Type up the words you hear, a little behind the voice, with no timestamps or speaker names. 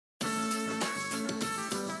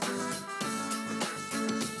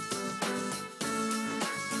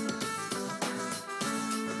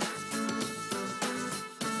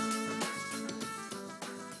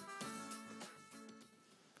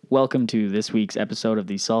welcome to this week's episode of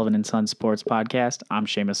the Sullivan and Son Sports Podcast. I'm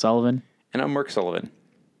Seamus Sullivan. And I'm Mark Sullivan.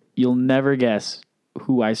 You'll never guess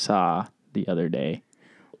who I saw the other day.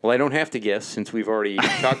 Well, I don't have to guess since we've already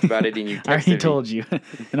talked about it and you texted I already me. told you,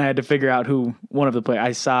 and I had to figure out who one of the players.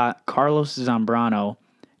 I saw Carlos Zambrano,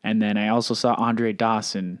 and then I also saw Andre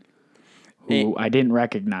Dawson, who I didn't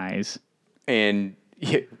recognize. And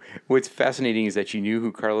what's fascinating is that you knew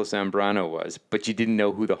who Carlos Zambrano was, but you didn't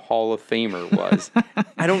know who the Hall of Famer was.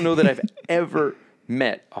 I don't know that I've ever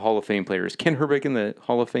met a Hall of Fame player. Is Ken Herbeck in the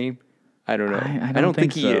Hall of Fame? I don't know. I don't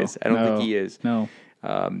think he so. is. I don't think he is. No.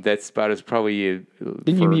 That's about as probably...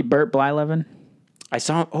 Didn't you meet Bert Blyleven? I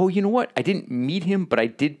saw him. Oh, you know what? I didn't meet him, but I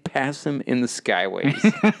did pass him in the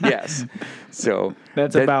Skyways. Yes. So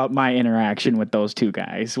That's about my interaction with those two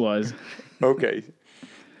guys was. Okay.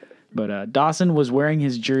 But Dawson was wearing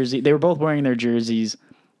his jersey. They were both wearing their jerseys,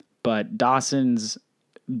 but Dawson's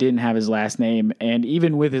didn't have his last name. And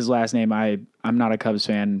even with his last name, I'm not a Cubs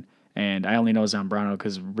fan, and I only know Zambrano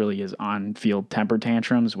because really his on-field temper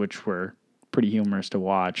tantrums, which were pretty humorous to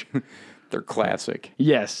watch. They're classic.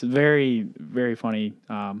 Yes, very, very funny.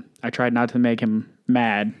 I tried not to make him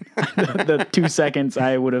mad the 2 seconds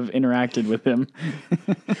I would have interacted with him.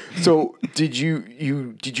 So did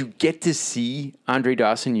you get to see Andre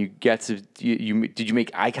Dawson? Did you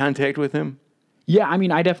make eye contact with him? Yeah, I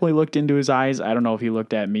mean, I definitely looked into his eyes. I don't know if he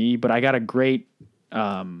looked at me, but I got a great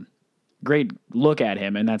look at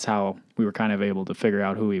him, and that's how we were kind of able to figure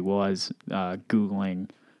out who he was, Googling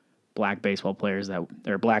black baseball players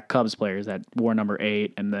or black Cubs players that wore number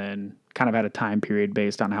 8, and then kind of had a time period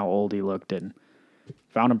based on how old he looked, and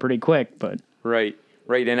found him pretty quick. But right,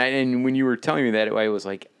 and when you were telling me that, I was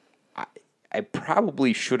like, I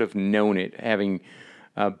probably should have known it, having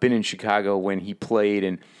been in Chicago when he played,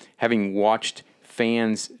 and having watched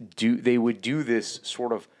fans they would do this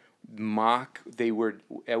sort of mock. I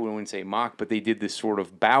wouldn't say mock, but they did this sort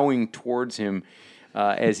of bowing towards him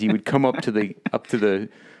as he would come up to the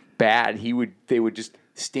bat. They would just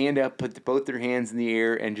stand up, put both their hands in the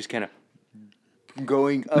air, and just kind of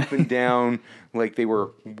going up and down like they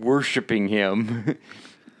were worshiping him.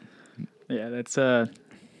 Yeah, that's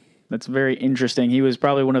very interesting. He was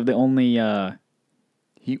probably one of the only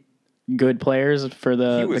good players for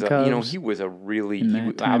the Cubs. He was a really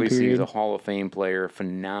obviously he was a Hall of Fame player,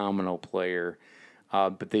 phenomenal player,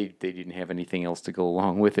 but they didn't have anything else to go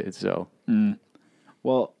along with it. So.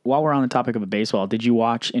 Well, while we're on the topic of baseball, did you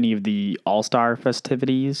watch any of the All-Star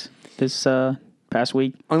festivities this past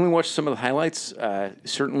week? I only watched some of the highlights.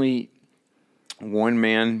 Certainly, one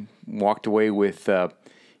man walked away with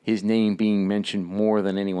his name being mentioned more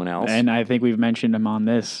than anyone else. And I think we've mentioned him on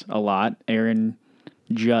this a lot. Aaron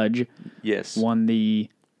Judge won the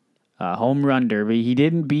home run derby. He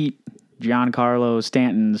didn't beat Giancarlo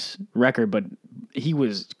Stanton's record, but he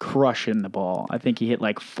was crushing the ball. I think he hit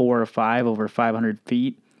like 4 or 5 over 500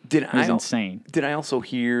 feet. It was insane. Did I also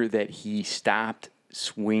hear that he stopped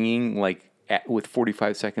swinging with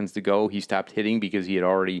 45 seconds to go? He stopped hitting because he had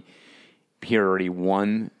already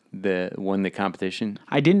won the competition.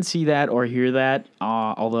 I didn't see that or hear that,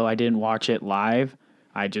 although I didn't watch it live.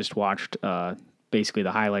 I just watched basically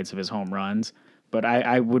the highlights of his home runs. But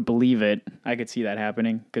I would believe it. I could see that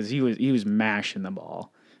happening because he was mashing the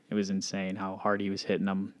ball. It was insane how hard he was hitting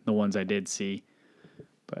them, the ones I did see.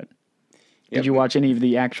 But did you watch any of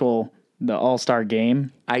the All-Star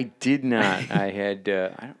game? I did not. I had. I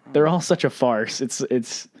don't know. They're all such a farce.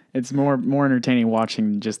 It's more entertaining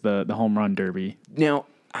watching just the home run derby. Now,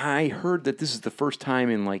 I heard that this is the first time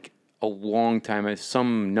in a long time,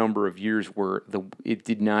 some number of years, where it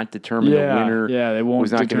did not determine the winner. Yeah, they won't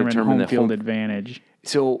was not determine determine home field advantage.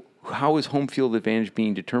 So how is home field advantage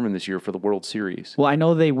being determined this year for the World Series? Well, I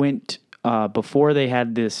know they went before they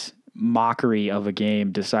had this mockery of a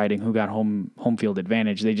game deciding who got home field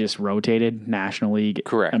advantage. They just rotated National League,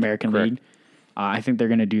 American League. I think they're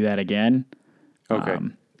going to do that again. Okay.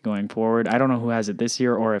 Going forward, I don't know who has it this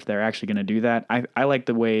year or if they're actually going to do that. I like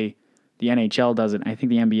the way the NHL does it. I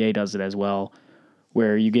think the NBA does it as well,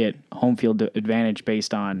 where you get home field advantage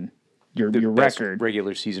based on your record,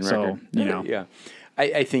 regular season record. So, yeah.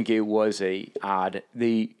 I think it was and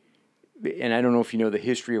I don't know if you know the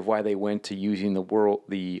history of why they went to using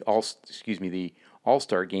the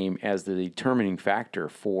All-Star game as the determining factor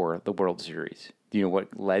for the World Series. Do you know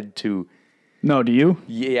what led to? No, do you?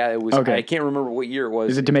 Yeah, it was. Okay. I can't remember what year it was.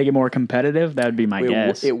 Is it to make it more competitive? That would be my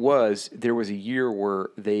guess. It was. There was a year where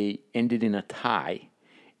they ended in a tie,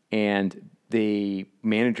 and the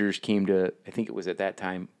managers came to, I think it was at that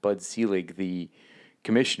time, Bud Selig, the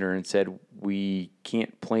commissioner, and said, we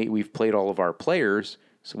can't play. We've played all of our players,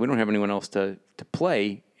 so we don't have anyone else to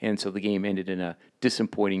play. and so the game ended in a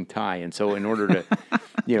disappointing tie. And so in order to,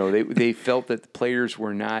 they felt that the players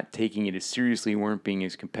were not taking it as seriously, weren't being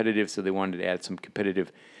as competitive, so they wanted to add some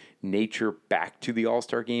competitive nature back to the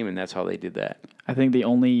All-Star game, and that's how they did that. I think the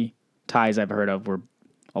only ties I've heard of were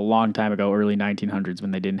a long time ago, early 1900s,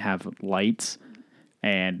 when they didn't have lights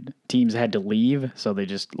and teams had to leave, so they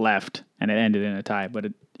just left and it ended in a tie. But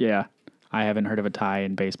I haven't heard of a tie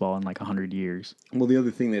in baseball in like 100 years. Well, the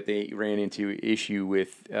other thing that they ran into issue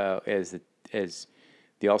with as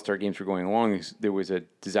the All-Star games were going along is there was a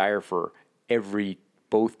desire for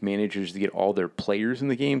both managers to get all their players in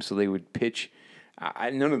the game, so they would pitch.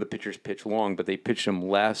 None of the pitchers pitch long, but they pitched them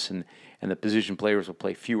less, and the position players would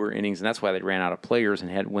play fewer innings, and that's why they ran out of players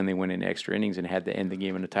and had when they went into extra innings and had to end the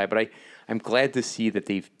game in a tie. But I'm glad to see that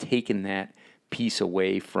they've taken that piece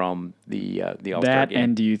away from the All-Star game.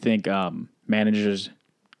 And do you think managers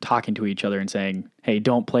talking to each other and saying, "Hey,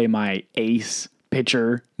 don't play my ace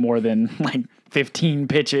pitcher more than like 15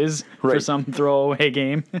 pitches for some throwaway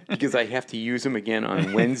game"? Because I have to use them again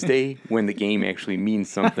on Wednesday when the game actually means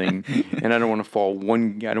something, and I don't want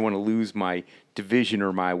to I don't want to lose my division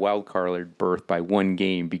or my wild card berth by one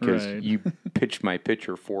game because you pitched my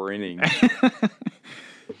pitcher 4 innings.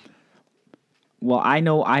 Well, I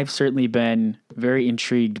know I've certainly been very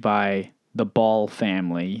intrigued by the Ball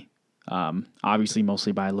family, obviously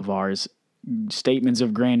mostly by LeVar's statements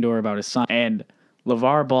of grandeur about his son. And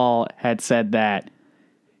LeVar Ball had said that,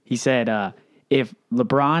 he said, if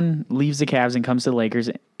LeBron leaves the Cavs and comes to the Lakers,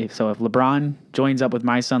 if LeBron joins up with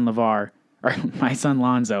my son LeVar, or my son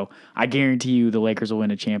Lonzo, I guarantee you the Lakers will win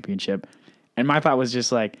a championship. And my thought was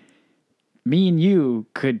just like, me and you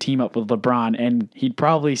could team up with LeBron, and he'd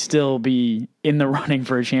probably still be in the running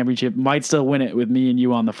for a championship, might still win it with me and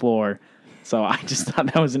you on the floor. So I just thought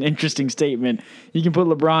that was an interesting statement. You can put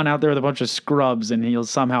LeBron out there with a bunch of scrubs, and he'll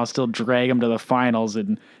somehow still drag them to the finals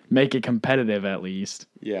and make it competitive at least.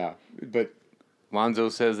 Yeah, but Lonzo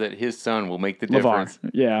says that his son will make the difference.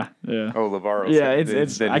 LeVar. Yeah. Oh, LeVar. Yeah,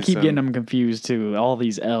 it's. I keep getting them confused too. All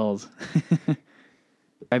these L's.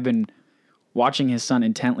 I've been watching his son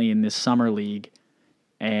intently in this summer league,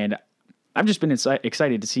 and I've just been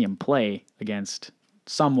excited to see him play against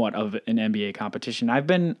somewhat of an NBA competition. I've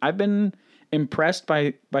been impressed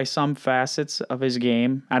by some facets of his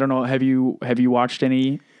game. I don't know. Have you watched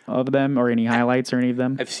any of them or any highlights or any of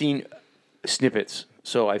them? I've seen snippets.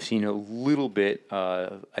 So I've seen a little bit.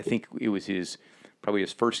 I think it was probably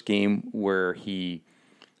his first game where he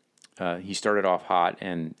started off hot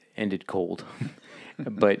and ended cold.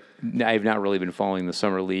 But I've not really been following the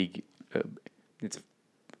summer league. It's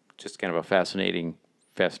just kind of a fascinating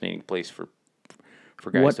place for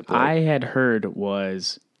guys to play. What I had heard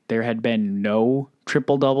was there had been no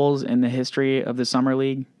triple doubles in the history of the summer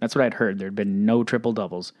league. That's what I'd heard. There had been no triple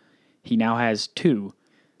doubles. He now has 2.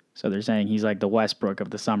 So they're saying he's like the Westbrook of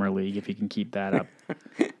the summer league if he can keep that up.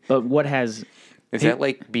 But what has... Is that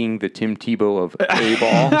like being the Tim Tebow of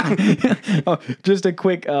A-ball? Oh, just a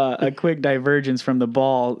quick divergence from the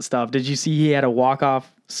Ball stuff. Did you see he had a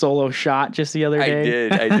walk-off solo shot just the other day?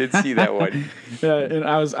 I did see that one. And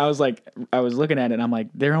I was looking at it and I'm like,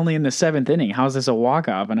 they're only in the 7th inning. How is this a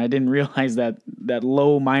walk-off? And I didn't realize that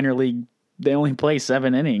low minor league, they only play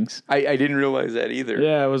 7 innings. I didn't realize that either.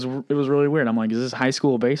 Yeah, it was really weird. I'm like, is this high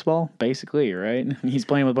school baseball? Basically, right? He's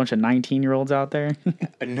playing with a bunch of 19-year-olds out there.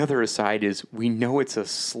 Another aside is we know it's a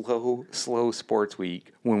slow sports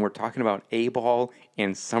week when we're talking about A-ball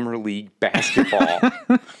and summer league basketball.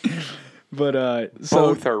 But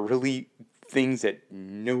both are really things that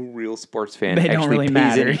no real sports fan they actually don't really pays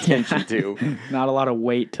matter. any attention to. Not a lot of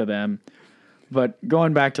weight to them. But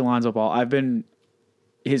going back to Lonzo Ball, I've been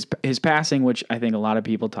his passing, which I think a lot of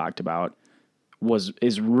people talked about,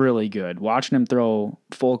 is really good. Watching him throw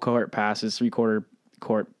full court passes, 3/4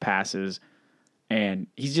 court passes, and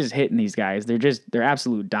he's just hitting these guys. They're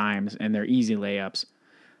absolute dimes and they're easy layups.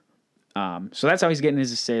 So that's how he's getting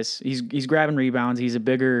his assists. He's grabbing rebounds. He's a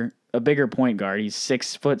bigger point guard. He's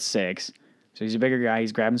 6'6", so he's a bigger guy.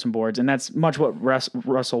 He's grabbing some boards, and that's much what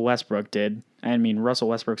Russell Westbrook did. I mean, Russell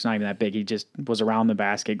Westbrook's not even that big. He just was around the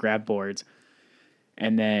basket, grabbed boards.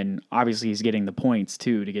 And then, obviously, he's getting the points,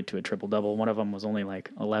 too, to get to a triple-double. One of them was only,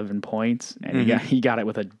 11 points, and he got it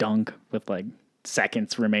with a dunk with,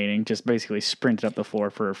 seconds remaining. Just basically sprinted up the floor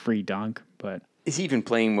for a free dunk. But is he even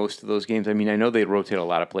playing most of those games? I mean, I know they rotate a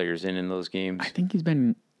lot of players in those games. I think he's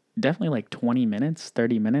been definitely 20 minutes,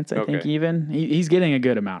 30 minutes, I think even. He's getting a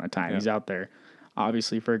good amount of time. Yeah. He's out there,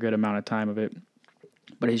 obviously, for a good amount of time of it.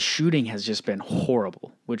 But his shooting has just been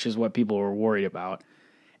horrible, which is what people were worried about.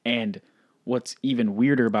 And what's even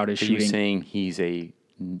weirder about his shooting... Are you saying he's the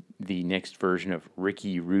next version of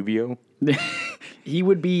Ricky Rubio? he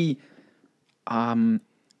would be.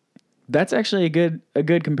 That's actually a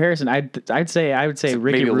good comparison. I would say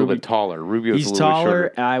Ricky Maybe a Rubio. little bit taller. Rubio's He's a little taller.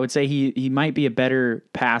 bit shorter. I would say he might be a better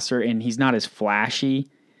passer, and he's not as flashy.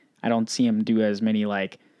 I don't see him do as many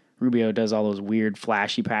like Rubio does all those weird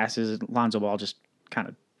flashy passes. Lonzo Ball just kind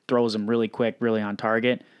of throws them really quick, really on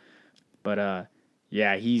target. But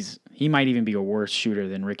yeah, he might even be a worse shooter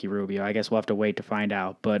than Ricky Rubio. I guess we'll have to wait to find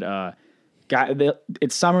out. But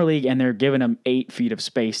it's summer league, and they're giving him 8 feet of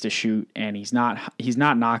space to shoot, and he's not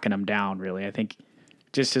knocking him down really. I think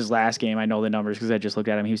just his last game, I know the numbers because I just looked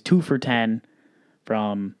at him. He was 2 for 10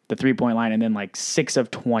 from the 3-point line, and then like 6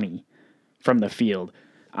 of 20 from the field.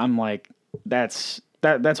 I'm like, that's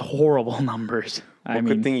horrible numbers.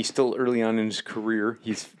 Good thing he's still early on in his career.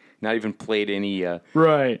 He's not even played any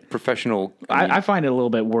right professional. I find it a little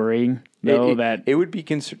bit worrying though that it would be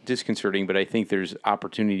disconcerting, but I think there's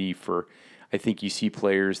opportunity for. I think you see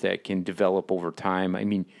players that can develop over time. I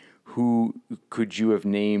mean, who could you have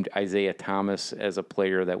named Isaiah Thomas as a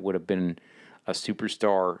player that would have been a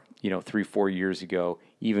superstar, 3-4 years ago?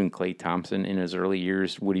 Even Klay Thompson in his early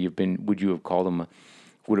years, would you have called him,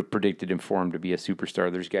 would have predicted him for him to be a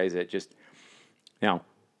superstar? There's guys that just, now,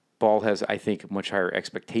 Ball has, I think, much higher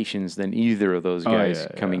expectations than either of those guys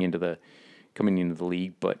coming into the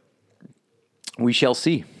league, but we shall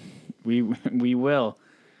see. We will.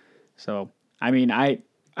 So, I mean, I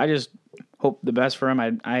just hope the best for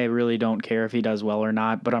him. I really don't care if he does well or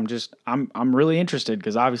not, but I'm really interested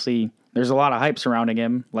because obviously there's a lot of hype surrounding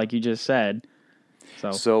him, like you just said.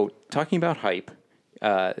 So talking about hype,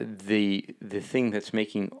 the thing that's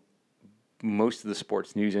making most of the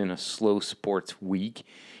sports news in a slow sports week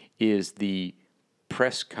is the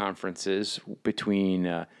press conferences between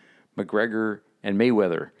McGregor and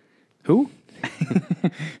Mayweather. Who?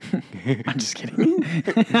 I'm just kidding.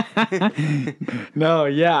 No,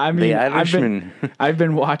 yeah, I mean, I've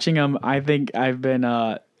been watching them. I think I've been.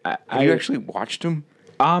 Have you actually watched them?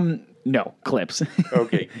 No, clips.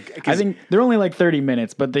 Okay, I think they're only like 30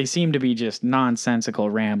 minutes, but they seem to be just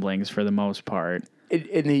nonsensical ramblings for the most part.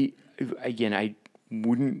 And I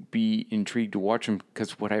wouldn't be intrigued to watch them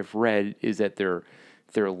because what I've read is that their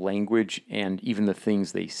language and even the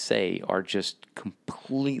things they say are just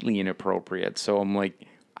completely inappropriate. So I'm like,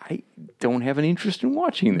 I don't have an interest in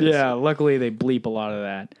watching this. Yeah, luckily they bleep a lot of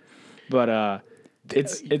that. But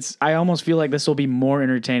it's I almost feel like this will be more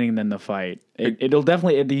entertaining than the fight. It'll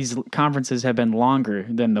definitely, these conferences have been longer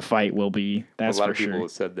than the fight will be. That's for sure. A lot of people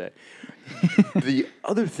have said that. The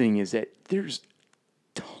other thing is that there's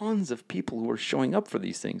tons of people who are showing up for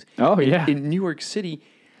these things. Oh, yeah. In New York City,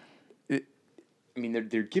 I mean,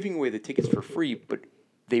 they're giving away the tickets for free, but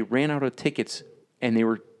they ran out of tickets, and they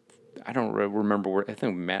were, I don't remember where, I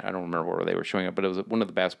don't remember where they were showing up, but it was one of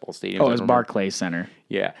the basketball stadiums. Oh, it was Barclays Center.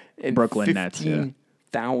 Yeah. And Brooklyn Nets.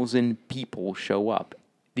 15,000 people show up.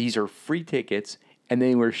 These are free tickets, and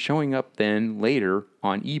they were showing up then later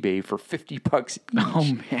on eBay for $50 each.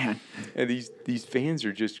 Oh, man. And these fans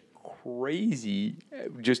are just crazy.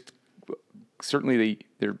 Just certainly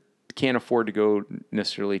they can't afford to go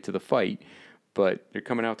necessarily to the fight, but they're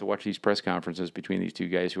coming out to watch these press conferences between these two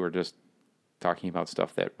guys who are just talking about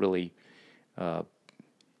stuff that really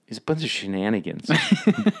is a bunch of shenanigans.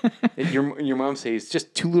 Your mom says it's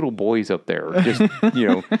just two little boys up there, just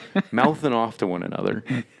mouthing off to one another.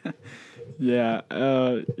 Yeah,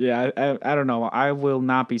 I don't know. I will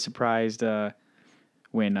not be surprised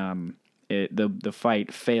when the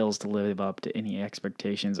fight fails to live up to any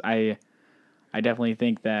expectations. I definitely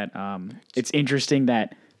think that it's interesting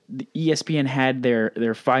that the ESPN had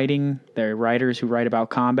their writers who write about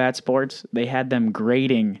combat sports. They had them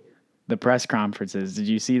grading the press conferences. Did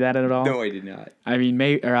you see that at all? No, I did not. I mean,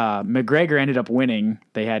 McGregor ended up winning.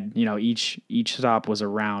 They had each stop was a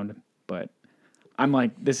round, but I'm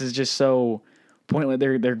like, this is just so pointless.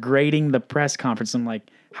 They're grading the press conference. I'm like,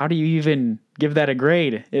 how do you even give that a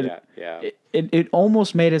grade? It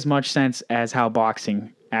almost made as much sense as how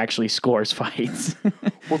boxing actually scores fights.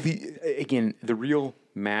 Well, the real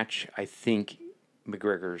match, I think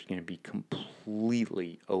McGregor is going to be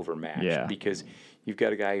completely overmatched because you've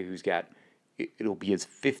got a guy who's it'll be his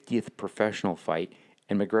 50th professional fight,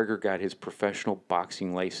 and McGregor got his professional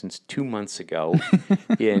boxing license 2 months ago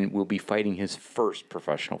and will be fighting his first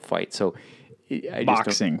professional fight. So,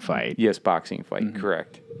 boxing fight. Yes, boxing fight. Mm-hmm.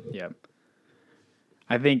 Correct. Yep.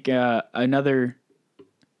 I think another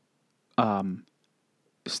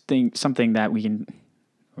something that I'm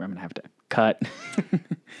gonna have to cut.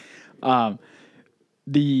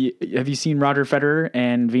 Have you seen Roger Federer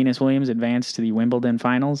and Venus Williams advance to the Wimbledon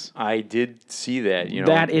finals? I did see that.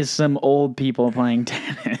 That is some old people playing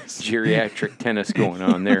tennis. Geriatric tennis going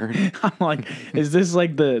on there. I'm like, is this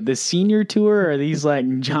like the senior tour? Or are these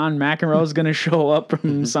like John McEnroe's going to show up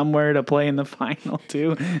from somewhere to play in the final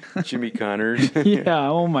too? Jimmy Connors. Yeah.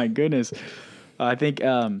 Oh my goodness. I think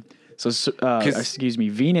excuse me.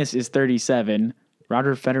 Venus is 37.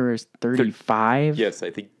 Roger Federer is 35. Yes, I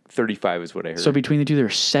think 35 is what I heard. So between the two, they're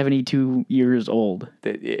 72 years old.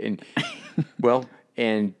 And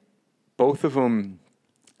both of them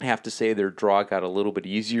have to say their draw got a little bit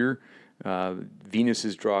easier.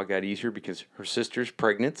 Venus's draw got easier because her sister's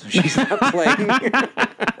pregnant, so she's not playing.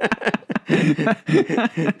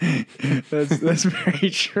 That's very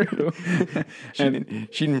true.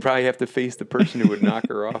 She didn't probably have to face the person who would knock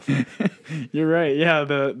her off. You're right. Yeah,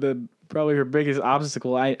 the probably her biggest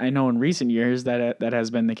obstacle. I know in recent years that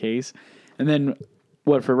has been the case. And then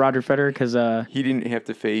what for Roger Federer? Because he didn't have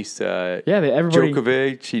to face everybody,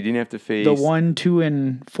 Djokovic. He didn't have to face the 1, 2,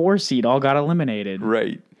 and 4 seed all got eliminated.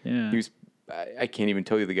 Right. Yeah. He was. I can't even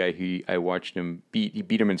tell you the guy who I watched him beat. He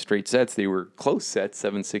beat him in straight sets. They were close sets,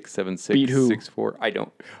 7-6, 7-6, beat who? 6-4. I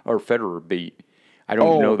don't. Or Federer beat. I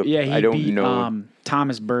don't know the. Yeah, he I don't beat know.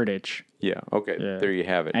 Thomas Berdych. Yeah. Okay. Yeah. There you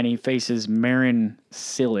have it. And he faces Marin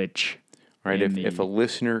Cilic. Right. If a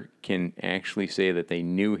listener can actually say that they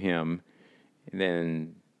knew him,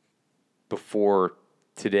 then before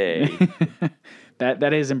today,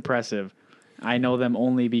 that is impressive. I know them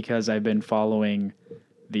only because I've been following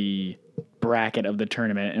the bracket of the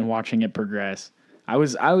tournament and watching it progress. I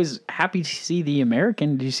was happy to see the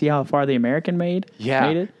American. Did you see how far the American made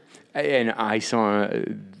it? And I saw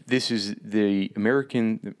this is the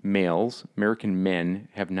American males, American men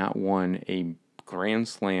have not won a Grand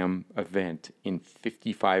Slam event in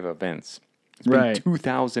 55 events. It's been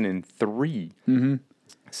 2003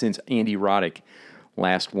 since Andy Roddick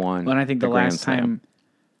last won. Well, and I think the Grand last Slam. time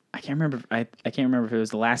I can't remember. I can't remember if it was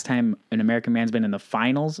the last time an American man's been in the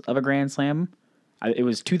finals of a Grand Slam. It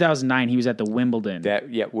was 2009. He was at the Wimbledon. That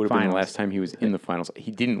would have been the last time he was in the finals.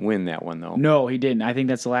 He didn't win that one though. No, he didn't. I think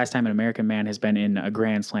that's the last time an American man has been in a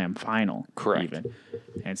Grand Slam final. Correct. Even.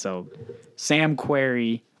 And so, Sam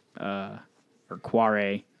Querrey, or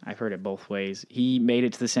Quare, I've heard it both ways. He made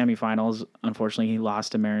it to the semifinals. Unfortunately, he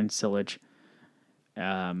lost to Marin Cilic.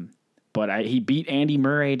 But he beat Andy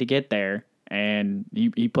Murray to get there. And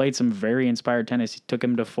he played some very inspired tennis. He took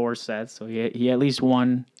him to 4 sets, so he at least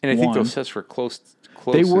won. And I think those sets were close.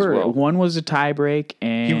 They were. As well. One was a tiebreak,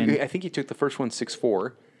 and I think he took the first one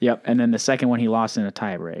 6-4. Yep, and then the second one he lost in a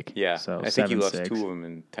tiebreak. Yeah, so I think he lost 7-6. 2 of them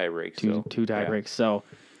in tiebreaks. Two tiebreaks. So,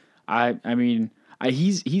 I mean,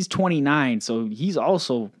 he's 29, so he's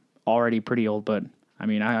also already pretty old. But I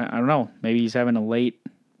mean, I don't know. Maybe he's having a late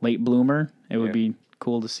bloomer. It would be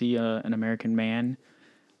cool to see an American man.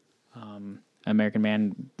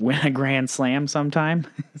 Win a Grand Slam sometime.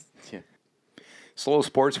 Yeah. Slow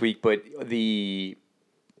sports week, but the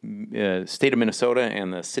state of Minnesota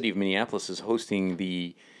and the city of Minneapolis is hosting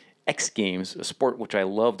the X Games, a sport which I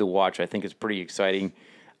love to watch. I think it's pretty exciting.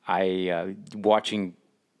 I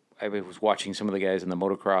was watching some of the guys in the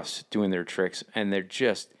motocross doing their tricks, and they're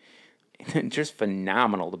just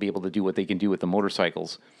phenomenal to be able to do what they can do with the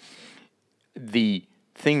motorcycles. The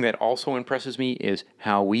thing that also impresses me is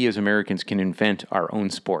how we as Americans can invent our own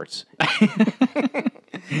sports.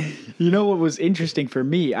 You know what was interesting for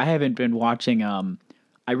me? I haven't been watching.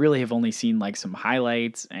 I really have only seen like some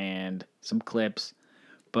highlights and some clips,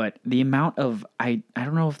 but the amount of I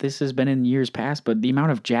don't know if this has been in years past, but the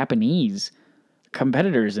amount of Japanese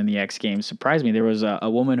competitors in the X Games surprised me. There was a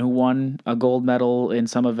woman who won a gold medal in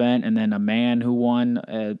some event, and then a man who won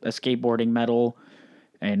a skateboarding medal.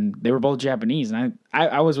 And they were both Japanese. And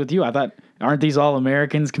I was with you. I thought, aren't these all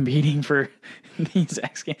Americans competing for these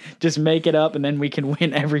X Games? Just make it up and then we can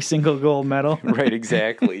win every single gold medal. Right,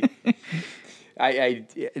 exactly.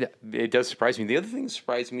 It does surprise me. The other thing that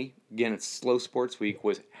surprised me, again, it's slow sports week,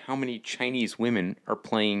 was how many Chinese women are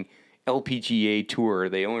playing LPGA Tour.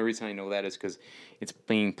 The only reason I know that is because it's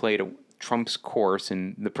being played at Trump's course,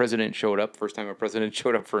 and the president showed up. First time a president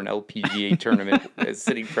showed up for an LPGA tournament as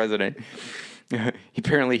sitting president.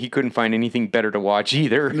 Apparently, he couldn't find anything better to watch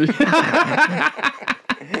either. We're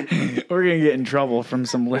going to get in trouble from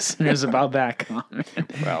some listeners about that comment.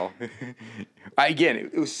 Well, again,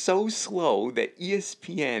 it was so slow that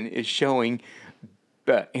ESPN is showing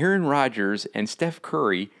Aaron Rodgers and Steph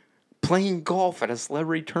Curry playing golf at a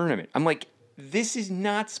celebrity tournament. I'm like, This is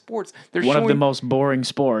not sports. They're One showing, of the most boring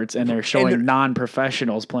sports, and they're showing they're-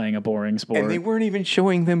 non-professionals playing a boring sport. and they weren't even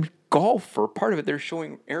showing them golf for part of it. They're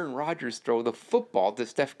showing Aaron Rodgers throw the football to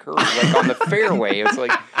Steph Curry like on the fairway. It's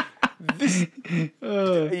like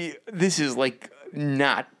this is like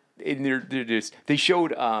not. And they're just they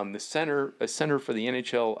showed a center for the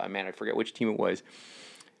NHL. I forget which team it was.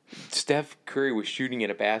 Steph Curry was shooting at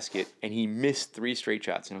a basket and he missed 3 straight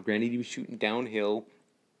shots. Now, granted, he was shooting downhill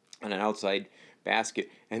on an outside basket,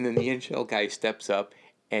 and then the NHL guy steps up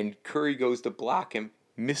and Curry goes to block him,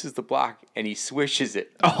 misses the block, and he swishes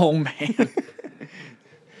it. Oh man,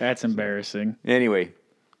 that's embarrassing. Anyway,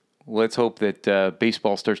 let's hope that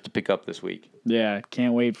baseball starts to pick up this week. Yeah,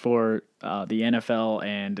 can't wait for the NFL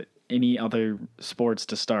and any other sports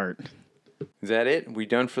to start. Is that it? We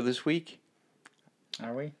done for this week?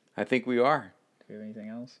 Are we? I think we are. Do we have anything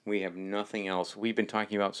else? We have nothing else. We've been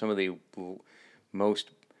talking about some of the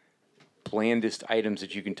most blandest items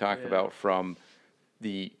that you can talk about, from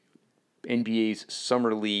the NBA's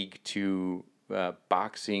Summer League to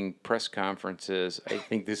boxing press conferences. I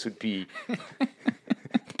think this would be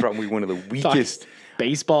probably one of the weakest.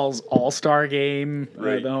 Baseball's All-Star Game,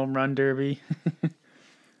 Right. the Home Run Derby.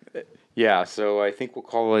 Yeah, so I think we'll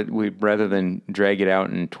call it, rather than drag it out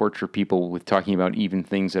and torture people with talking about even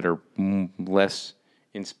things that are less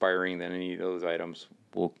inspiring than any of those items,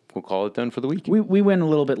 we'll call it done for the week. We went a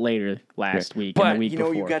little bit later last week and But, the week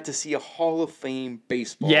before. you got to see a Hall of Fame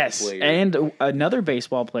baseball Yes, player. and another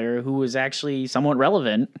baseball player who was actually somewhat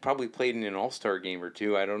relevant. Probably played in an All-Star game or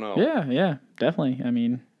two, I don't know. Yeah, definitely. I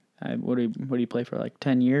mean, what did he play for, like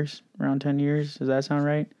 10 years? Around 10 years? Does that sound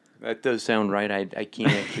right? That does sound right. I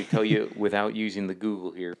can't actually tell you without using the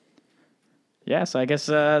Google here. Yeah, so I guess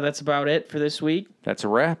that's about it for this week. That's a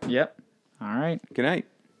wrap. Yep. All right. Good night.